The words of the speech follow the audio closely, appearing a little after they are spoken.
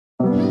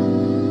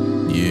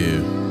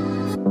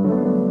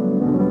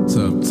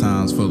Tough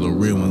times for the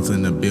real ones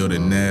in the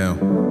building now.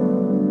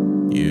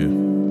 Yeah.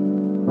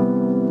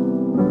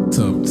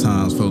 Tough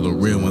times for the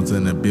real ones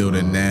in the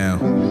building now.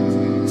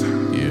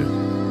 Yeah.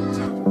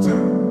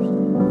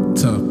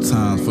 Tough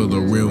times for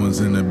the real ones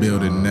in the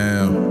building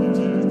now.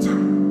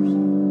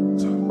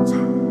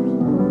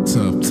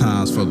 Tough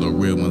times for the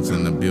real ones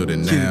in the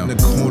building now. Get in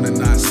the corner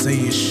not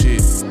saying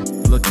shit,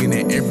 looking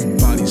at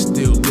everybody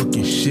still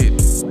looking shit.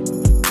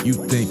 You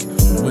think,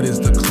 what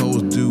does the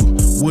clothes do?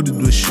 What do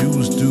the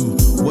shoes do?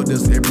 What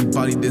does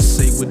everybody that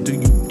say, what do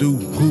you do?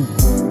 Who?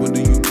 What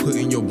do you put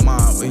in your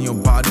mind, in your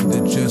body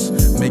to just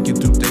make it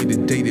through day to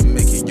day, to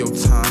make it your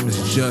time is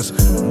just?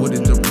 What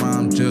is the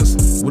rhyme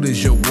just? What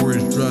is your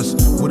words just?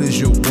 What does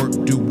your work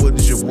do? What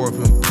is your worth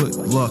and put?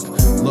 Luck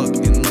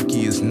and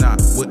lucky is not.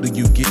 What do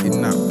you get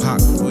and not pop?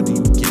 What do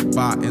you get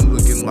by and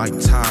looking like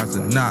ties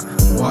and not?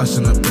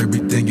 Washing up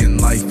everything in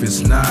life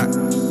is not.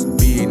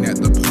 Being at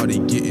the party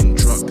getting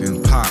drunk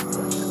and pop.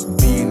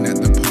 Being at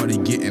the party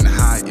getting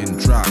high and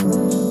drop.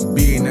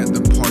 Being at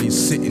the party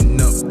sitting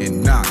up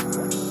and not.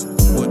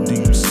 What do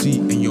you see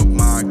in your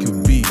mind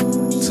could be?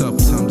 Tough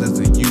times as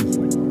a youth,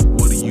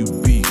 what do you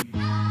be?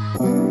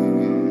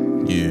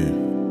 Yeah.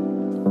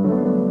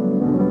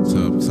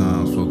 Tough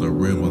times for the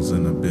real ones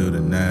in the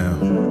building now.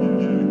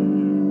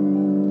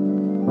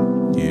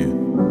 Yeah.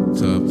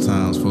 Tough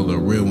times for the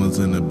real ones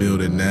in the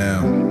building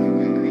now.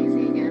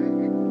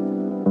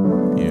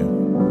 Yeah.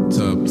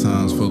 Tough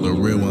times for the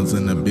real ones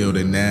in the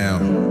building now.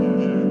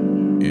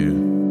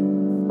 Yeah.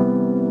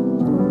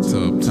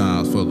 Tough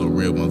times for the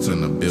real ones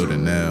in the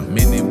building now.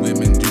 Men and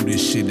women do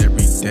this shit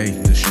every day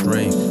to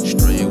stray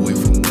away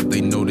from what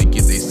they know to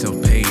get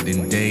themselves paid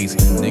in days.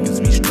 Niggas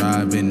be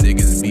striving,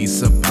 niggas be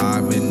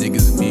surviving,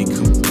 niggas be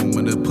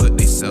conforming to put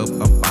theyself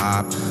a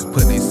vibe,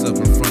 put theyself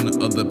in front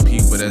of other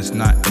people. That's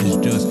not as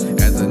just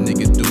as a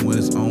nigga doing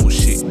his own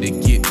shit to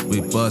get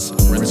with bust.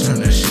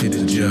 Return that shit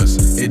is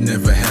just. It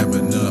never have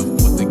enough.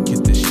 But to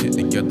get this shit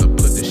together,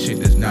 put the shit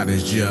that's not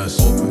as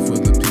just. Open for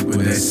the people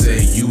that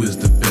say you is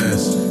the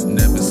best.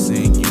 Never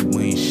saying you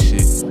ain't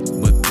shit.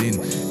 But then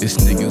it's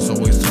niggas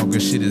always talking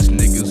shit. It's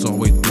niggas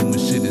always doing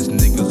shit. It's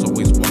niggas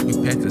always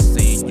walking past and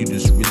saying you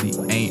just really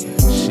ain't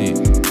shit.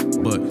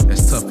 But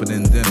that's tougher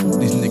than them.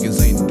 These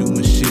niggas ain't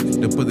doing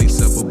shit to put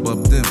themselves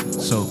above them.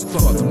 So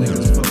fuck them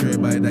niggas, fuck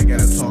everybody that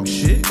gotta talk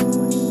shit.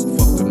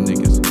 Fuck them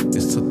niggas,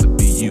 it's tough to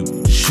be you.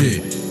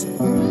 Shit.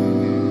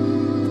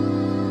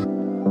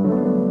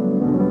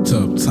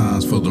 Tough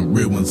times for the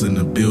real ones in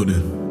the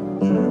building.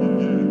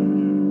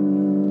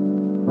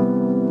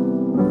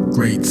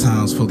 Great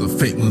times for the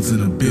fake ones in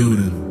the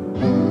building.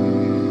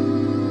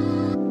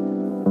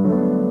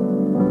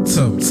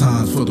 Tough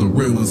times for the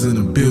real ones in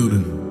the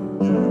building.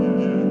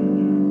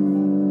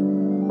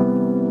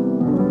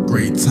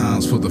 Great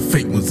times for the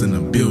fake ones in the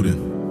building.